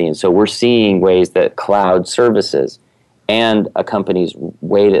big company. And so we're seeing ways that cloud services and a company's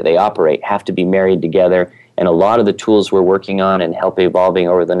way that they operate have to be married together. And a lot of the tools we're working on and help evolving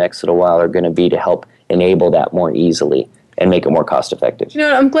over the next little while are going to be to help enable that more easily and make it more cost effective.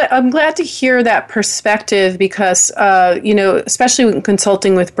 I'm glad to hear that perspective, because especially when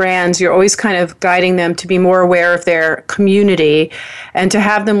consulting with brands, you're always kind of guiding them to be more aware of their community and to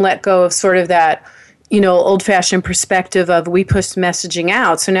have them let go of sort of that old-fashioned perspective of we push messaging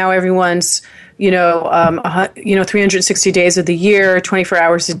out. So now everyone's 360 days of the year, 24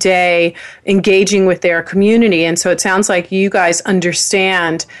 hours a day, engaging with their community. And so it sounds like you guys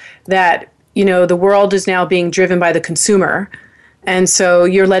understand that, the world is now being driven by the consumer. And so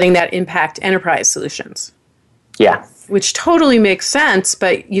you're letting that impact enterprise solutions. Yeah. Which totally makes sense.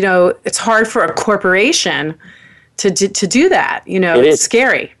 But, it's hard for a corporation to do that. It's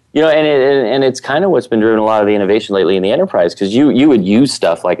scary. And it's kind of what's been driving a lot of the innovation lately in the enterprise, because you would use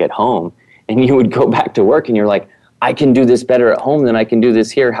stuff like at home, and you would go back to work and you're like, I can do this better at home than I can do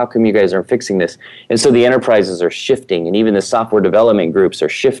this here. How come you guys aren't fixing this? And so the enterprises are shifting, and even the software development groups are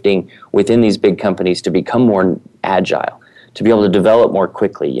shifting within these big companies to become more agile, to be able to develop more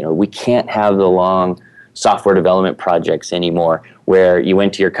quickly. We can't have the long software development projects anymore where you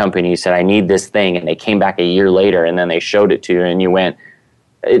went to your company, you said, I need this thing, and they came back a year later and then they showed it to you and you went,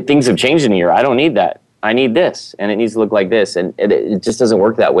 things have changed in a year. I don't need that. I need this, and it needs to look like this. And it just doesn't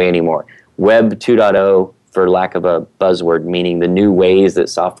work that way anymore. Web 2.0, for lack of a buzzword, meaning the new ways that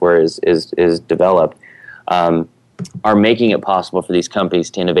software is developed, are making it possible for these companies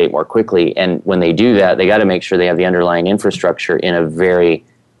to innovate more quickly. And when they do that, they got to make sure they have the underlying infrastructure in a very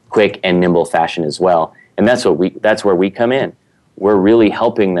quick and nimble fashion as well. And that's where we come in. We're really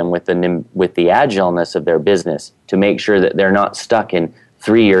helping them with the agileness of their business to make sure that they're not stuck in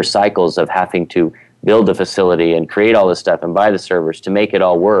 3-year cycles of having to build a facility and create all this stuff and buy the servers to make it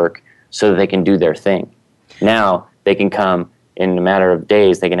all work so that they can do their thing. Now they can come in a matter of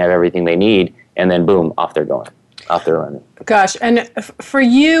days, they can have everything they need, and then boom, off they're running. Gosh, and for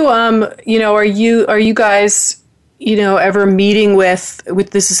you, are you guys, ever meeting with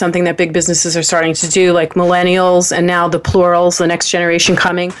this is something that big businesses are starting to do, like millennials and now the plurals, the next generation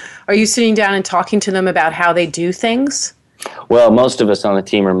coming. Are you sitting down and talking to them about how they do things? Well, most of us on the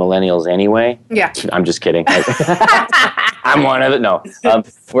team are millennials anyway. Yeah. I'm just kidding. I'm one of it. No,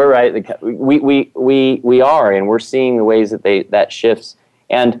 we're right. We are, and we're seeing the ways that that shifts.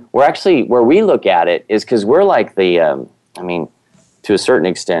 And we're actually, where we look at it is because we're like to a certain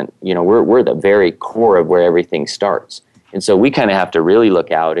extent, we're the very core of where everything starts. And so we kind of have to really look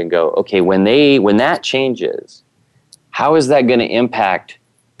out and go, okay, when that changes, how is that going to impact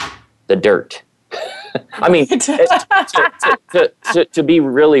the dirt? I mean, to be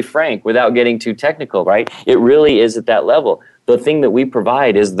really frank, without getting too technical, right? It really is at that level. The thing that we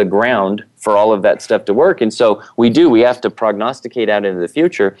provide is the ground for all of that stuff to work. And so we have to prognosticate out into the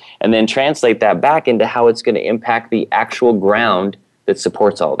future and then translate that back into how it's going to impact the actual ground that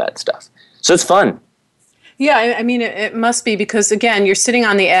supports all that stuff. So it's fun. Yeah, I mean, it must be, because, again, you're sitting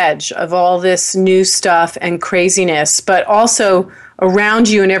on the edge of all this new stuff and craziness, but also around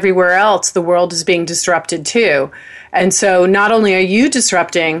you and everywhere else, the world is being disrupted too. And so not only are you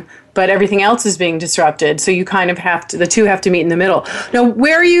disrupting, but everything else is being disrupted. So you kind of the two have to meet in the middle. Now,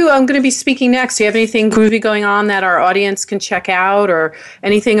 where are you going to be speaking next? Do you have anything groovy going on that our audience can check out, or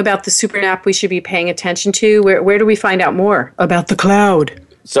anything about the Supernap we should be paying attention to? Where do we find out more about the cloud?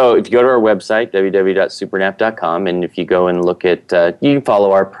 So if you go to our website, www.supernap.com, and if you go and look at, you can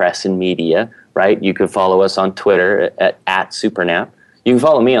follow our press and media, right? You can follow us on Twitter at Supernap. You can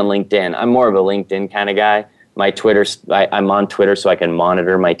follow me on LinkedIn. I'm more of a LinkedIn kind of guy. My Twitter, I'm on Twitter so I can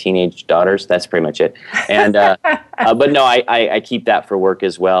monitor my teenage daughters. That's pretty much it. And but no, I keep that for work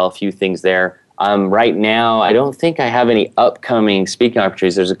as well. A few things there. Right now, I don't think I have any upcoming speaking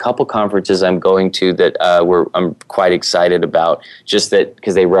opportunities. There's a couple conferences I'm going to that I'm quite excited about, just that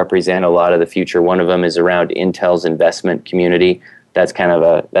because they represent a lot of the future. One of them is around Intel's investment community. That's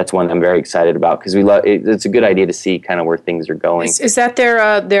that's one I'm very excited about because it's a good idea to see kind of where things are going. Is that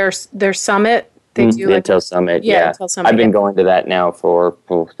their summit? They do the Intel Summit. Yeah, Intel Summit. I've been going to that now for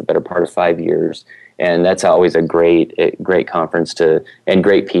the better part of 5 years. And that's always a great conference and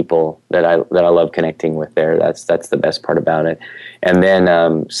great people that I love connecting with there. That's the best part about it. And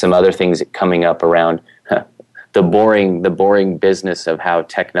then some other things coming up around the boring business of how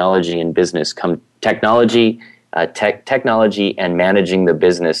technology and business technology and managing the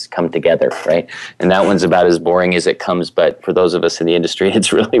business come together, right? And that one's about as boring as it comes. But for those of us in the industry,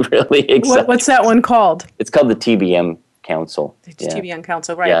 it's really, really exciting. What's that one called? It's called the TBM Council. TBN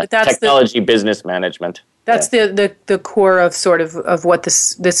Council, right? Yeah. But that's technology business management. That's the core of sort of what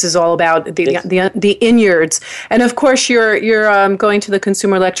this is all about. The innards, and of course you're going to the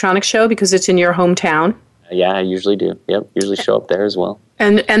Consumer Electronics Show because it's in your hometown. Yeah, I usually do. Yep, usually show up there as well.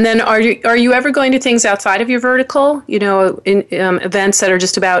 And then are you ever going to things outside of your vertical? You know, in events that are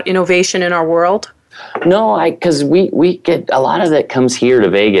just about innovation in our world. No, because we get a lot of that comes here to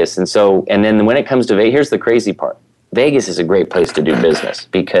Vegas, and then when it comes to Vegas, here's the crazy part. Vegas is a great place to do business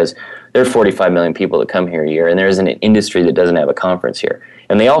because there are 45 million people that come here a year, and there isn't an industry that doesn't have a conference here.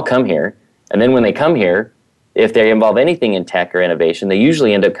 And they all come here, and then when they come here, if they involve anything in tech or innovation, they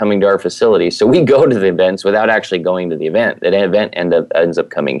usually end up coming to our facility. So we go to the events without actually going to the event. That event ends up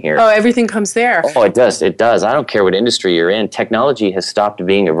coming here. Oh, everything comes there. Oh, it does. It does. I don't care what industry you're in. Technology has stopped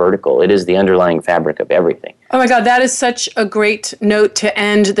being a vertical. It is the underlying fabric of everything. Oh my God, that is such a great note to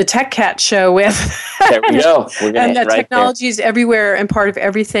end the Tech Cat show with. There we go. And that technology is everywhere and part of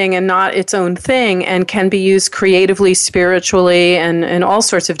everything and not its own thing and can be used creatively, spiritually, and in all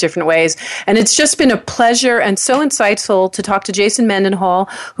sorts of different ways. And it's just been a pleasure and so insightful to talk to Jason Mendenhall,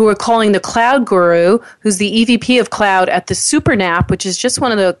 who we're calling the Cloud Guru, who's the EVP of Cloud at the Supernap, which is just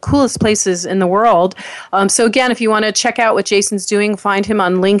one of the coolest places in the world. So again, if you want to check out what Jason's doing, find him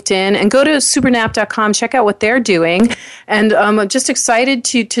on LinkedIn and go to supernap.com, check out what they're doing. And I'm just excited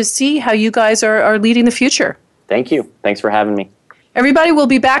to see how you guys are leading the future. Thank you. Thanks for having me. Everybody, we'll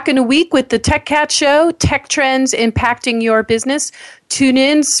be back in a week with the Tech Cat Show, tech trends impacting your business. Tune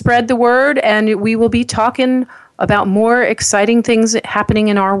in, spread the word, and we will be talking about more exciting things happening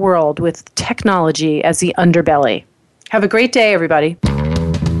in our world with technology as the underbelly. Have a great day, everybody.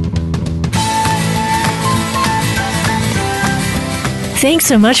 Thanks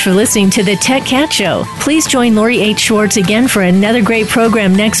so much for listening to the Tech Cat Show. Please join Lori H. Schwartz again for another great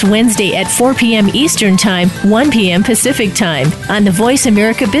program next Wednesday at 4 p.m. Eastern Time, 1 p.m. Pacific Time on the Voice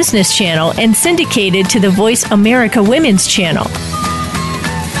America Business Channel and syndicated to the Voice America Women's Channel.